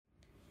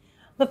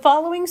The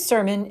following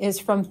sermon is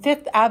from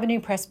Fifth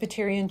Avenue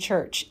Presbyterian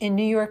Church in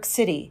New York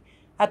City,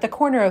 at the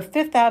corner of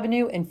Fifth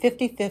Avenue and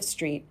 55th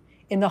Street,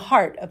 in the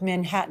heart of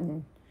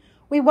Manhattan.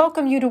 We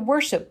welcome you to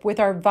worship with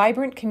our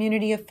vibrant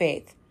community of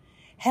faith.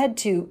 Head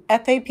to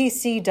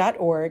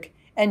fapc.org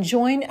and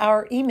join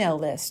our email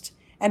list,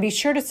 and be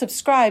sure to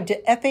subscribe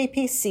to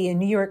FAPC in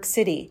New York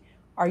City,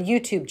 our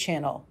YouTube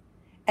channel.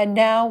 And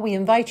now we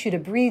invite you to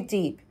breathe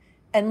deep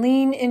and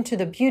lean into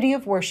the beauty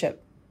of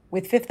worship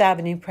with Fifth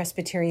Avenue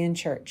Presbyterian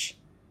Church.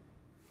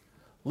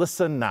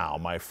 Listen now,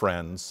 my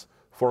friends,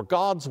 for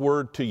God's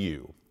word to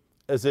you,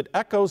 as it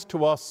echoes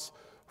to us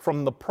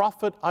from the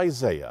prophet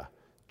Isaiah,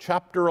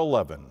 chapter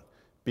 11,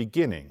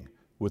 beginning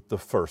with the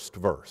first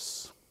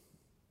verse.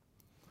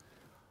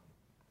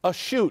 A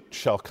shoot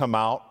shall come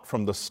out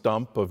from the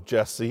stump of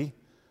Jesse,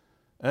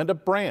 and a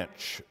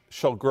branch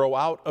shall grow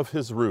out of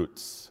his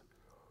roots.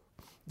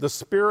 The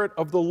Spirit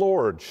of the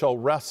Lord shall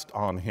rest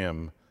on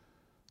him,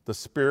 the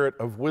Spirit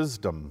of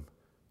wisdom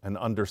and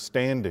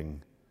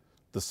understanding,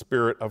 the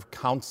Spirit of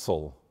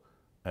counsel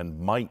and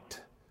might,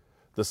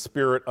 the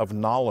Spirit of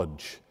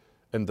knowledge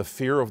and the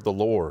fear of the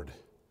Lord.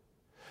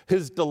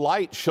 His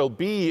delight shall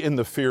be in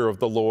the fear of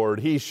the Lord.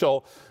 He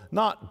shall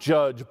not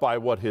judge by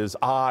what his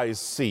eyes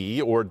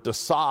see or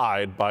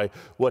decide by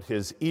what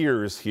his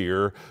ears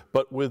hear,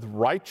 but with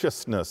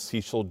righteousness he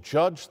shall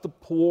judge the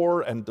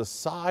poor and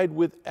decide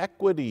with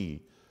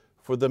equity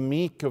for the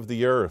meek of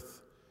the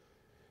earth.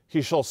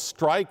 He shall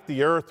strike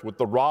the earth with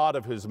the rod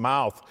of his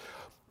mouth,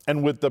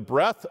 and with the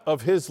breath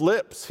of his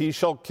lips he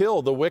shall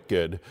kill the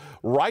wicked.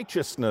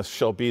 Righteousness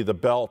shall be the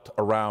belt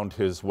around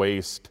his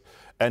waist,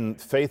 and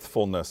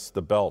faithfulness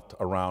the belt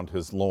around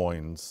his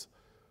loins.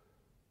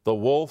 The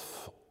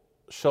wolf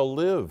shall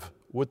live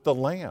with the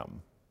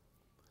lamb.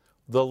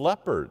 The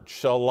leopard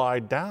shall lie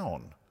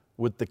down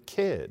with the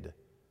kid.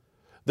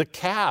 The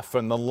calf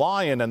and the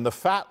lion and the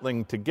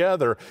fatling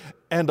together,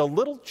 and a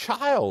little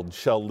child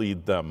shall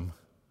lead them.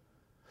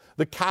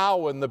 The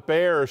cow and the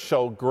bear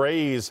shall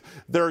graze,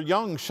 their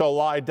young shall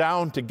lie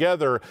down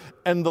together,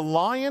 and the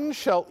lion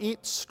shall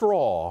eat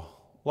straw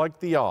like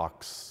the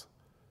ox.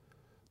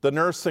 The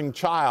nursing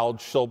child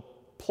shall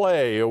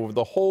play over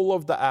the hole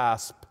of the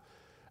asp,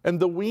 and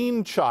the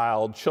weaned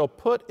child shall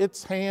put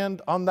its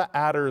hand on the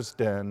adder's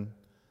den.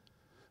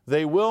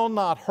 They will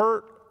not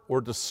hurt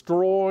or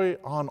destroy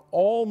on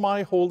all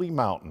my holy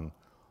mountain,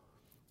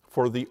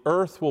 for the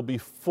earth will be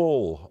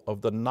full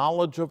of the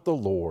knowledge of the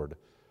Lord,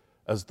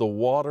 as the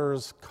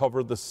waters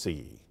cover the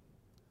sea.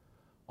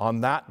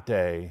 On that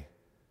day,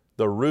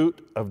 the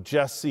root of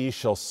Jesse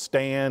shall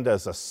stand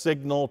as a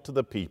signal to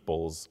the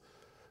peoples.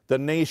 The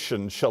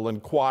nations shall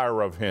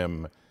inquire of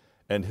him,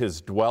 and his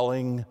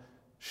dwelling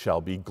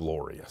shall be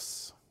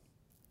glorious.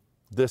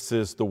 This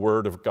is the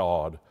word of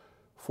God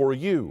for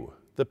you,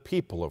 the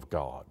people of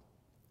God.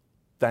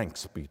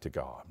 Thanks be to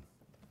God.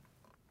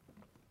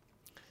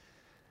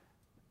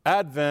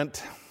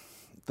 Advent,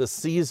 the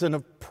season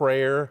of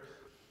prayer,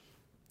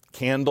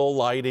 candle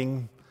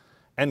lighting,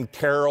 and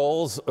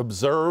carols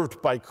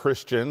observed by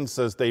Christians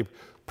as they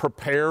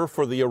prepare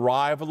for the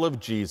arrival of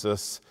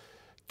Jesus,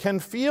 can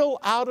feel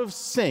out of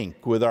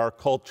sync with our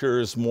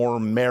culture's more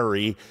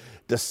merry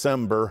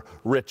December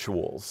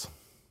rituals.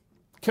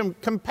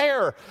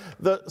 Compare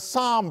the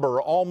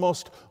somber,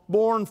 almost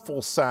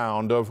mournful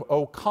sound of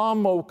O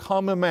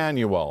come,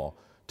 Emmanuel,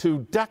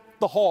 to deck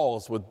the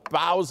halls with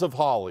boughs of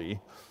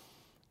holly.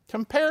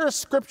 Compare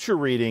scripture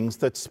readings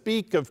that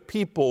speak of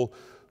people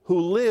who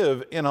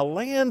live in a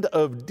land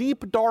of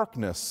deep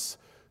darkness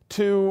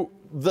to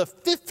the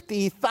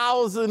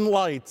 50,000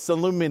 lights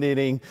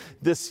illuminating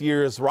this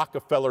year's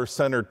Rockefeller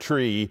Center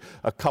tree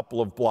a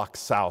couple of blocks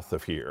south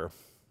of here.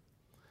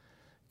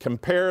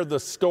 Compare the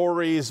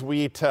stories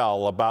we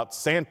tell about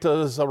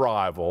Santa's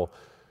arrival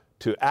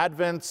to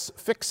Advent's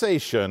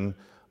fixation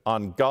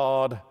on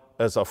God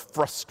as a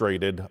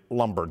frustrated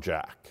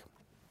lumberjack.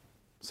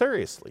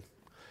 Seriously.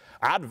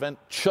 Advent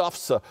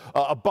chuffs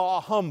a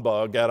bah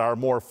humbug at our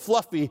more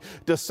fluffy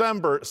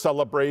December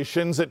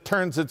celebrations. It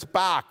turns its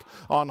back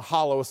on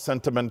hollow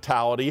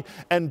sentimentality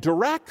and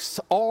directs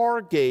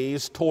our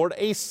gaze toward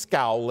a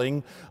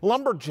scowling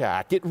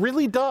lumberjack. It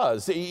really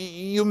does.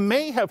 You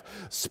may have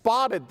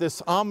spotted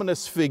this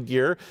ominous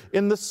figure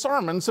in the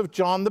sermons of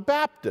John the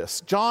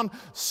Baptist. John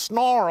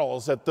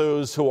snarls at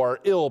those who are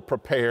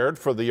ill-prepared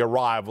for the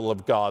arrival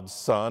of God's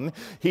Son.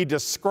 He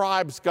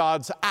describes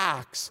God's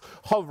axe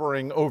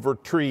hovering over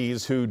trees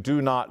who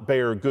do not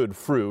bear good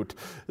fruit.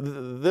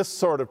 This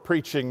sort of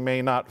preaching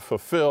may not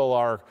fulfill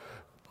our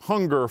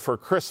hunger for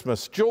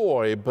Christmas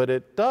joy, but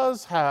it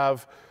does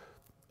have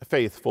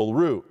faithful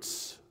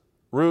roots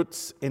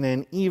in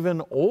an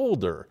even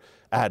older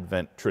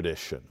Advent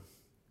tradition.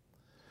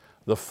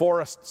 The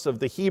forests of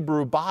the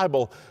Hebrew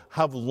Bible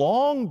have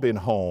long been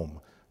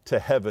home to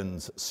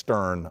heaven's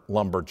stern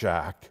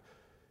lumberjack.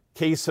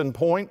 Case in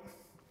point,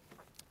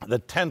 the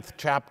 10th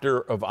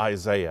chapter of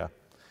Isaiah.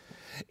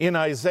 In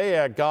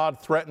Isaiah, God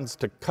threatens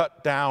to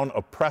cut down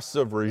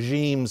oppressive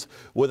regimes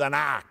with an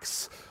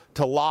axe,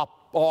 to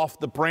lop off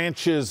the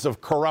branches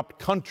of corrupt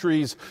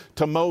countries,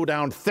 to mow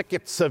down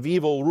thickets of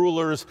evil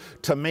rulers,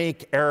 to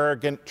make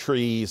arrogant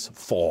trees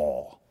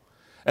fall.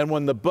 And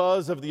when the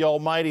buzz of the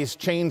Almighty's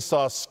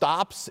chainsaw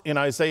stops in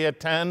Isaiah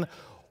 10,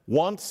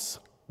 once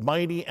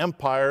mighty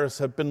empires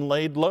have been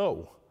laid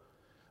low.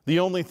 The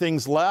only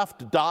things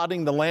left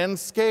dotting the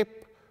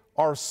landscape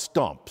are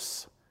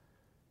stumps.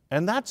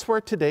 And that's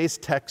where today's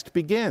text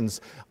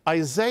begins.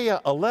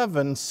 Isaiah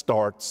 11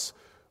 starts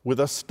with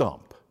a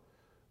stump,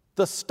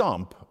 the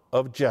stump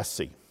of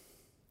Jesse.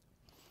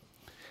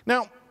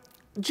 Now,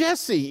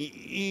 Jesse,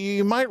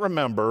 you might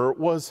remember,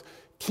 was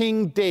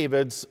King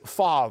David's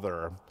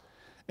father.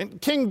 And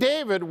King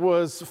David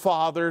was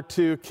father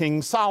to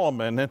King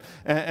Solomon,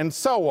 and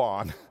so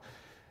on.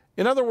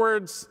 In other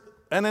words,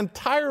 an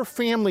entire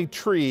family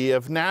tree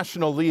of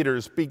national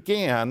leaders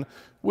began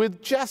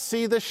with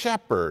Jesse the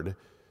shepherd.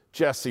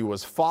 Jesse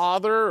was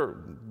father,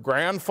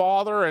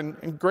 grandfather,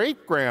 and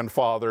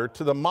great-grandfather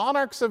to the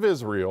monarchs of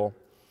Israel.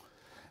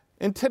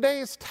 In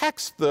today's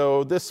text,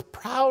 though, this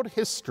proud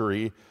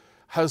history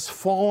has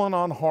fallen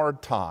on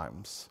hard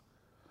times.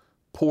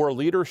 Poor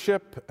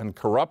leadership and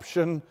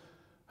corruption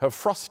have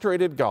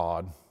frustrated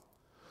God.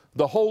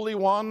 The Holy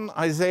One,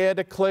 Isaiah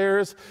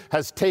declares,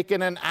 has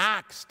taken an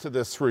axe to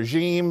this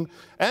regime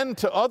and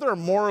to other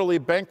morally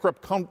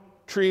bankrupt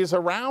countries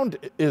around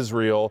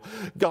Israel.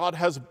 God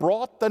has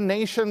brought the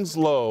nations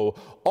low.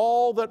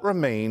 All that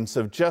remains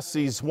of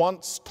Jesse's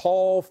once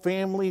tall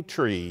family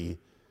tree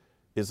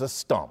is a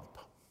stump.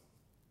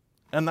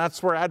 And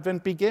that's where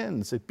Advent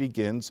begins. It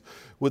begins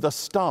with a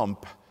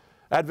stump.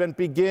 Advent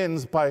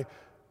begins by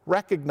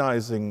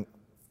recognizing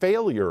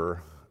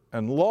failure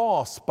and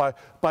loss,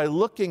 by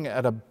looking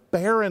at a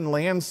barren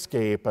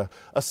landscape,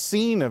 a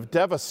scene of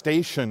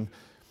devastation.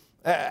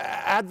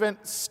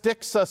 Advent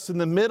sticks us in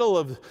the middle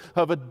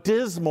of a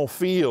dismal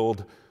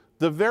field,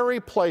 the very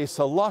place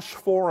a lush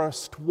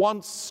forest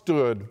once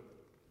stood.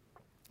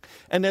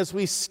 And as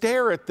we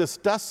stare at this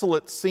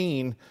desolate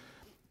scene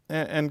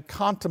and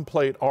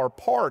contemplate our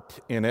part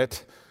in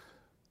it,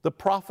 the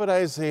prophet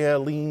Isaiah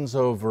leans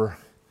over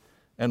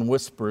and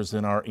whispers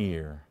in our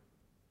ear,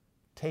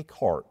 "Take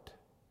heart.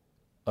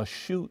 A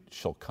shoot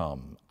shall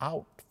come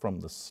out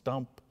from the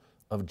stump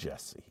of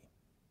Jesse."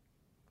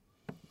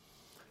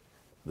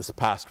 This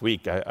past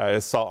week, I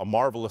saw a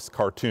marvelous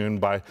cartoon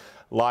by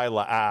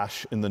Lila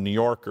Ash in The New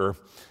Yorker.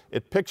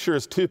 It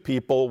pictures two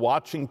people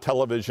watching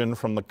television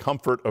from the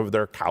comfort of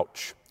their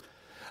couch.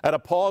 At a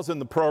pause in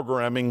the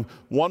programming,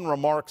 one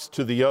remarks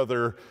to the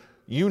other,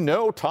 "You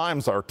know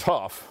times are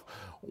tough,"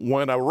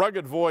 when a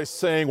rugged voice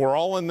saying, "We're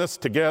all in this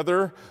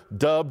together,"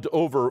 dubbed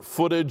over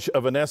footage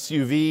of an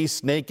SUV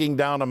snaking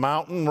down a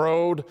mountain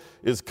road,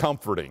 is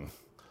comforting.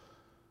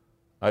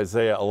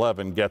 Isaiah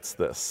 11 gets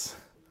this.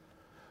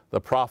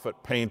 The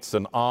prophet paints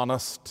an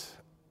honest,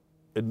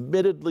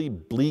 admittedly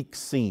bleak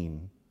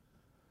scene,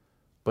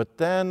 but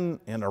then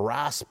in a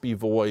raspy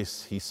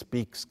voice, he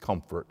speaks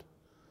comfort.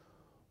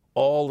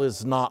 All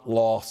is not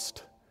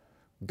lost.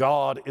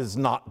 God is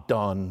not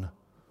done.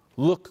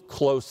 Look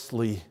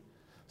closely.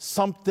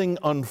 Something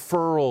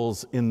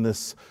unfurls in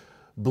this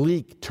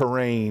bleak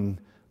terrain.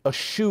 A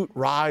shoot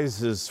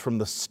rises from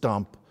the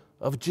stump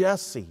of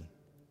Jesse.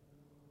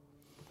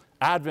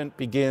 Advent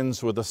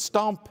begins with a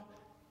stump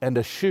and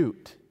a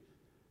shoot.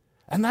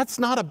 And that's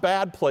not a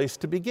bad place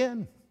to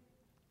begin.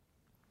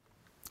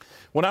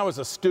 When I was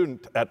a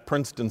student at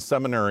Princeton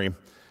Seminary,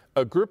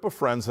 a group of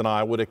friends and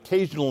I would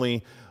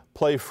occasionally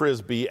play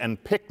Frisbee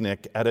and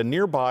picnic at a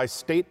nearby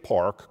state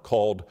park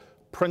called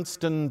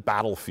Princeton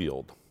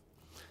Battlefield.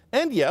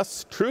 And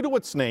yes, true to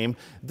its name,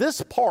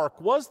 this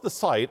park was the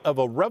site of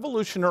a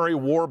Revolutionary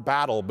War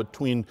battle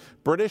between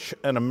British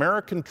and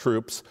American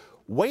troops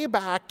way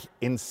back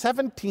in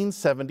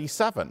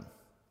 1777.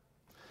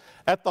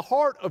 At the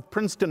heart of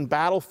Princeton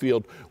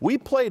Battlefield, we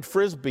played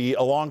Frisbee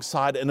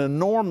alongside an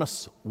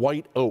enormous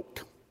white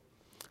oak,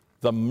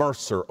 the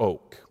Mercer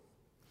Oak.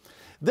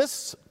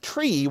 This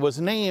tree was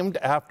named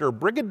after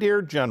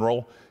Brigadier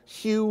General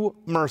Hugh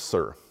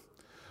Mercer.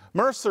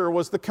 Mercer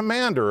was the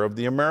commander of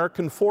the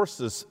American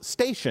forces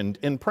stationed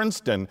in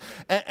Princeton,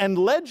 and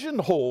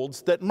legend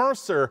holds that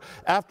Mercer,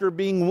 after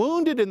being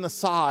wounded in the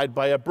side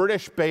by a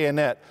British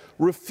bayonet,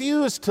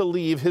 refused to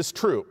leave his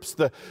troops.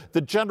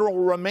 The general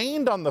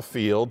remained on the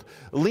field,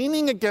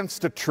 leaning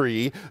against a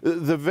tree,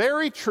 the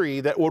very tree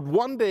that would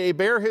one day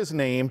bear his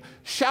name,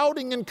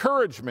 shouting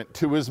encouragement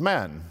to his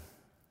men.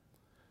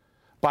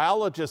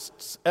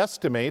 Biologists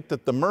estimate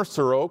that the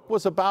Mercer Oak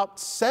was about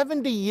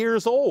 70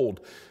 years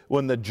old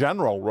when the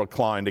general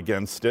reclined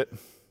against it.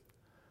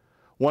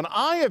 When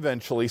I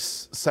eventually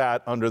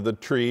sat under the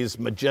tree's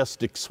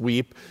majestic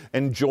sweep,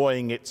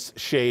 enjoying its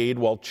shade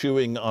while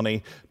chewing on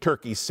a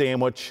turkey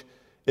sandwich,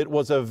 it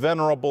was a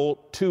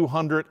venerable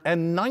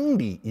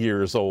 290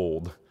 years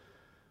old.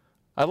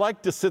 I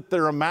like to sit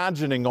there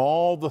imagining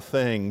all the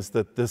things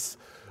that this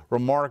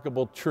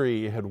remarkable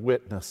tree had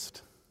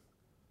witnessed.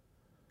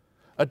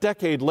 A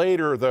decade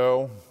later,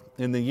 though,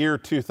 in the year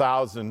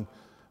 2000,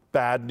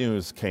 bad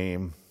news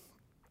came.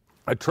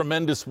 A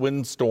tremendous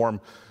windstorm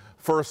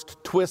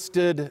first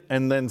twisted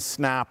and then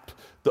snapped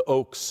the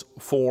oak's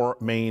 4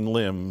 main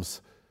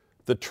limbs.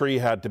 The tree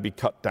had to be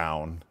cut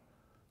down.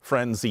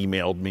 Friends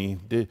emailed me,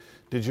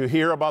 did you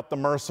hear about the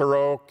Mercer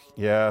oak?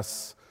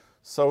 Yes,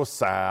 so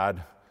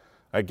sad.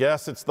 I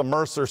guess it's the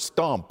Mercer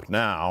stump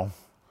now.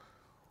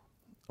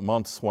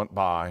 Months went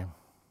by.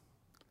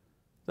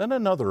 Then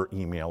another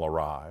email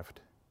arrived.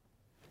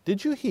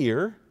 Did you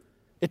hear?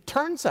 It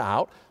turns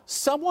out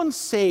someone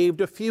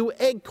saved a few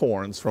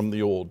acorns from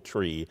the old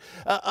tree.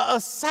 A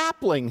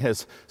sapling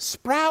has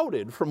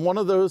sprouted from one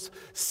of those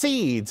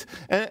seeds,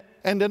 and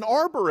an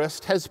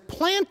arborist has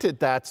planted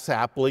that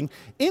sapling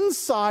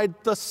inside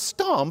the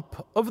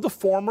stump of the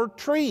former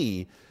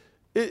tree.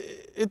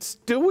 It's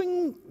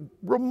doing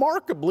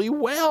remarkably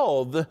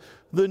well.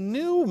 The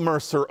new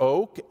Mercer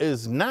oak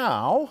is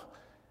now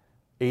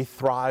a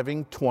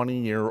thriving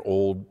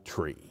 20-year-old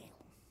tree.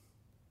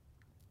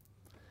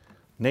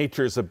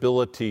 Nature's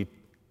ability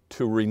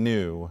to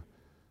renew,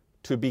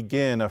 to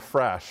begin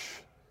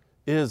afresh,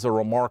 is a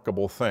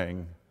remarkable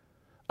thing.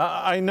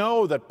 I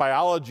know that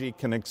biology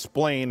can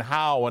explain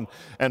how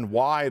and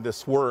why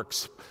this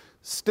works.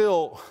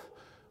 Still,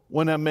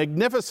 when a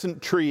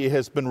magnificent tree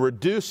has been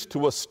reduced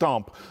to a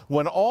stump,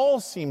 when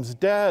all seems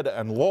dead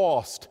and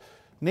lost,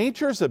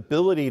 nature's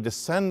ability to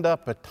send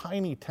up a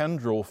tiny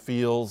tendril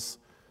feels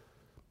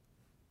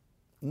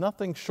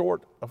nothing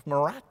short of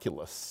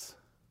miraculous.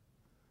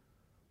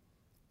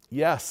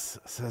 Yes,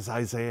 says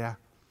Isaiah,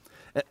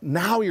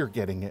 now you're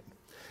getting it.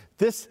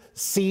 This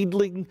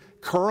seedling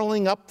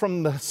curling up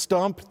from the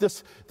stump,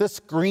 this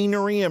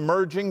greenery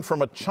emerging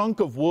from a chunk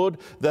of wood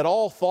that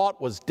all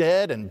thought was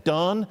dead and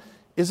done,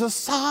 is a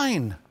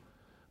sign.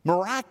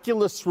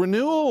 Miraculous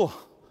renewal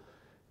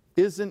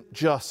isn't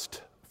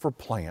just for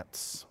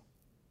plants.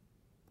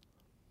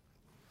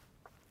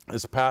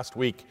 This past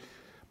week,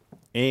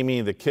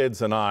 Amy, the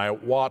kids, and I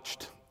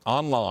watched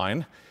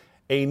online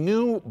a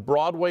new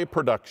Broadway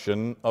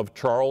production of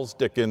Charles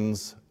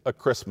Dickens' A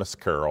Christmas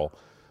Carol,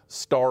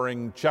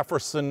 starring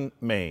Jefferson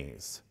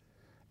Mays.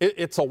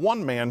 It's a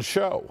one-man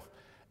show.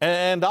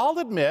 And I'll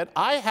admit,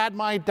 I had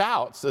my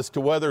doubts as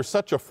to whether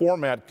such a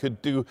format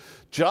could do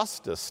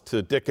justice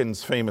to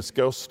Dickens' famous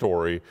ghost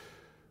story.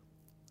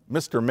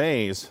 Mr.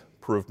 Mays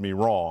proved me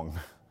wrong.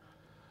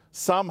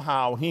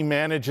 Somehow he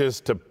manages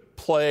to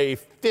play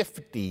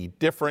 50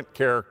 different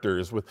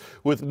characters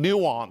with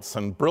nuance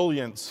and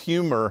brilliance,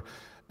 humor,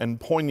 and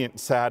poignant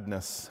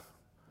sadness.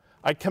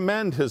 I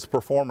commend his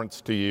performance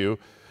to you.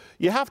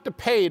 You have to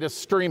pay to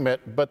stream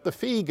it, but the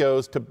fee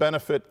goes to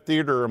benefit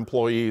theater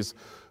employees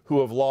who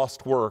have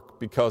lost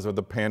work because of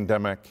the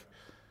pandemic.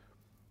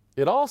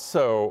 It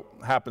also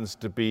happens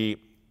to be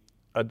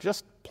a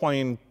just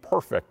plain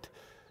perfect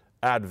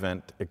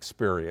Advent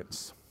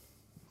experience.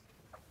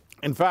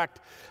 In fact,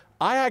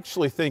 I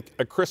actually think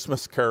A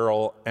Christmas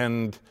Carol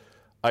and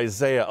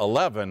Isaiah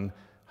 11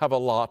 have a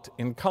lot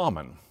in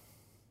common.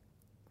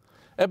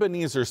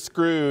 Ebenezer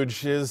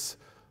Scrooge is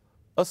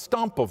a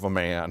stump of a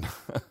man,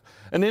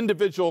 an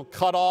individual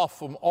cut off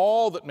from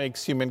all that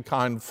makes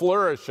humankind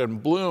flourish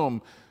and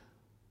bloom,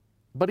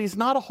 but he's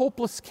not a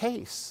hopeless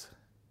case.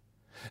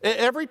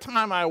 Every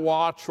time I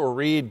watch or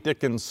read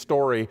Dickens'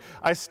 story,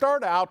 I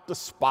start out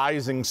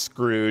despising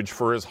Scrooge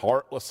for his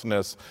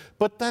heartlessness,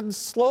 but then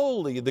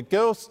slowly the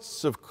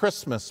ghosts of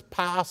Christmas,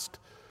 past,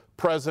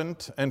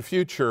 present, and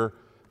future,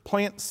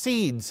 plant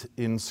seeds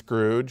in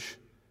Scrooge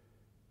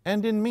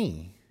and in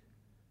me.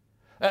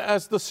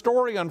 As the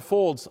story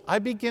unfolds, I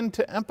begin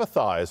to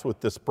empathize with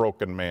this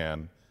broken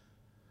man.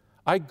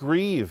 I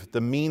grieve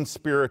the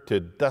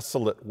mean-spirited,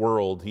 desolate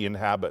world he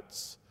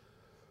inhabits.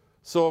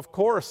 So, of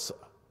course,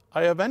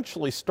 I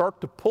eventually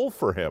start to pull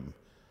for him,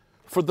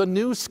 for the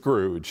new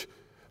Scrooge,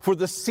 for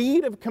the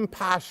seed of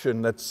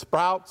compassion that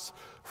sprouts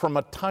from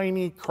a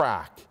tiny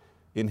crack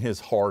in his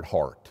hard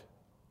heart.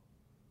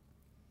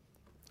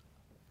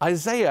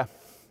 Isaiah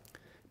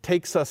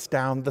takes us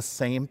down the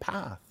same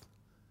path.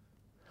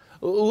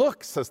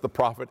 Look, says the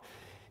prophet,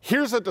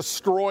 here's a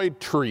destroyed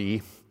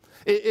tree.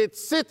 It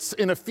sits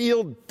in a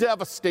field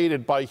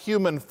devastated by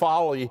human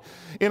folly,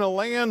 in a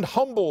land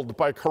humbled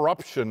by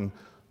corruption.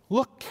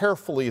 Look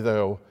carefully,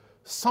 though.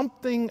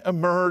 Something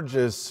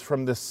emerges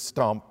from this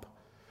stump.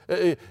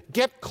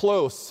 Get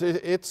close.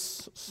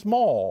 It's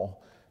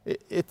small.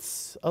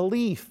 It's a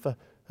leaf,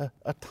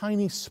 a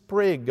tiny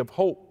sprig of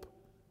hope.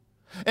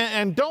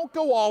 And don't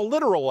go all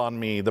literal on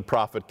me, the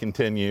prophet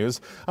continues.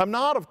 I'm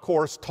not, of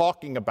course,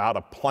 talking about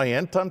a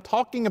plant. I'm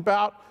talking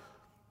about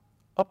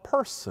a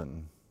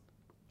person,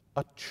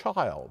 a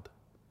child,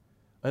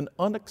 an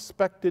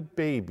unexpected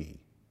baby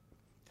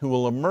who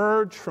will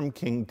emerge from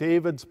King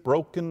David's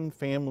broken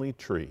family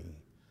tree.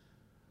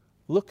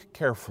 Look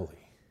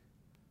carefully,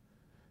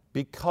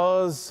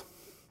 because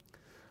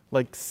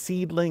like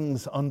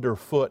seedlings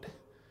underfoot,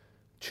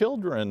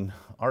 children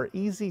are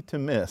easy to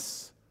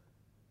miss.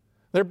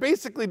 They're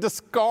basically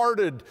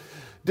disregarded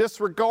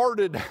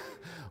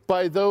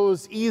by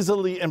those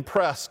easily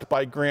impressed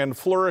by grand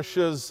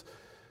flourishes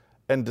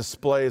and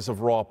displays of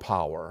raw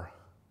power.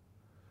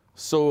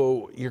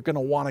 So you're going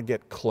to want to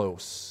get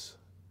close.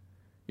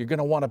 You're going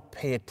to want to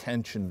pay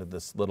attention to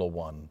this little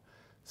one,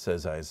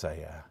 says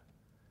Isaiah.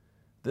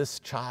 This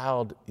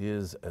child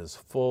is as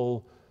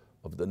full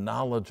of the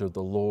knowledge of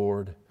the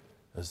Lord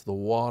as the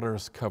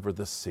waters cover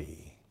the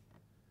sea.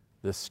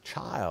 This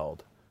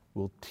child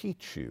will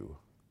teach you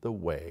the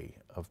way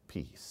of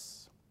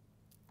peace.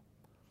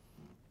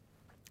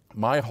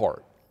 My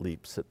heart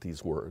leaps at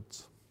these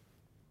words.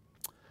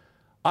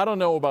 I don't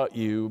know about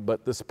you,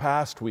 but this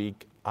past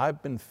week,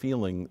 I've been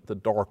feeling the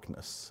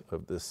darkness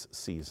of this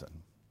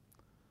season,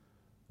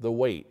 the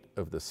weight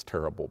of this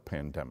terrible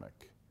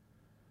pandemic,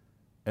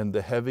 and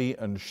the heavy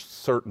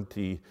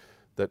uncertainty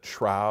that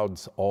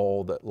shrouds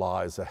all that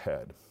lies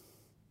ahead.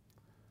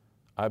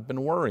 I've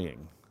been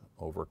worrying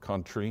over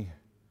country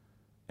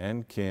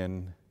and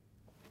kin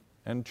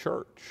and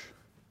church.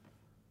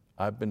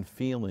 I've been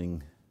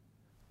feeling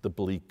the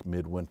bleak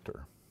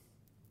midwinter.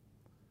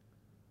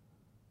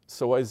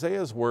 So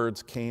Isaiah's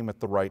words came at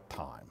the right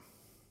time.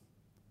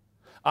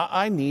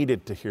 I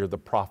needed to hear the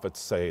prophets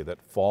say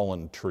that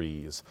fallen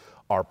trees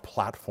are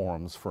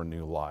platforms for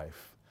new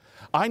life.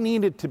 I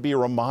needed to be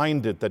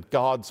reminded that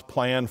God's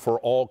plan for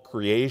all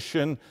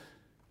creation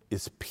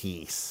is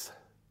peace.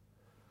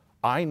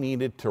 I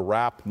needed to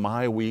wrap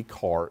my weak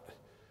heart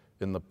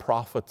in the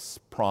prophet's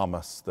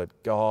promise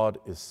that God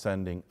is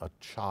sending a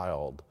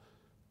child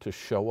to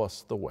show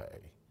us the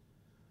way.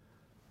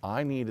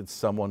 I needed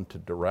someone to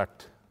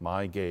direct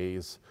my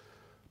gaze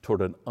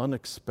toward an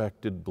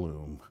unexpected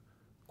bloom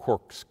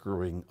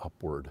corkscrewing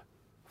upward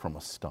from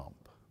a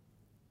stump.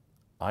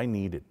 I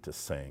needed to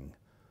sing,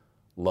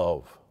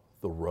 "Love,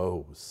 the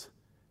rose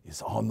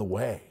is on the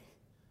way."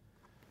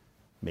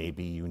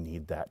 Maybe you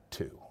need that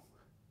too.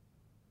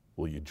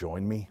 Will you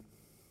join me?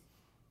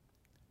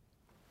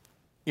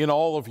 In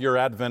all of your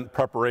Advent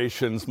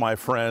preparations, my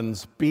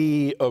friends,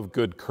 be of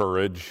good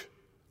courage.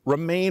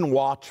 Remain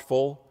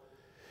watchful,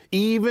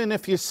 even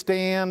if you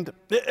stand,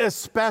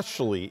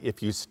 especially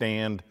if you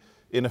stand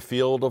in a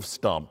field of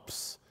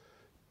stumps.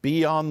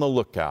 Be on the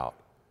lookout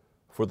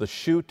for the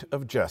shoot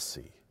of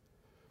Jesse,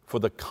 for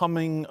the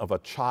coming of a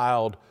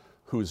child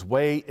whose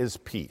way is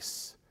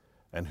peace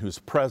and whose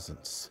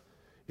presence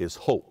is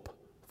hope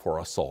for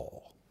us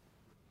all.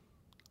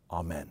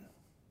 Amen.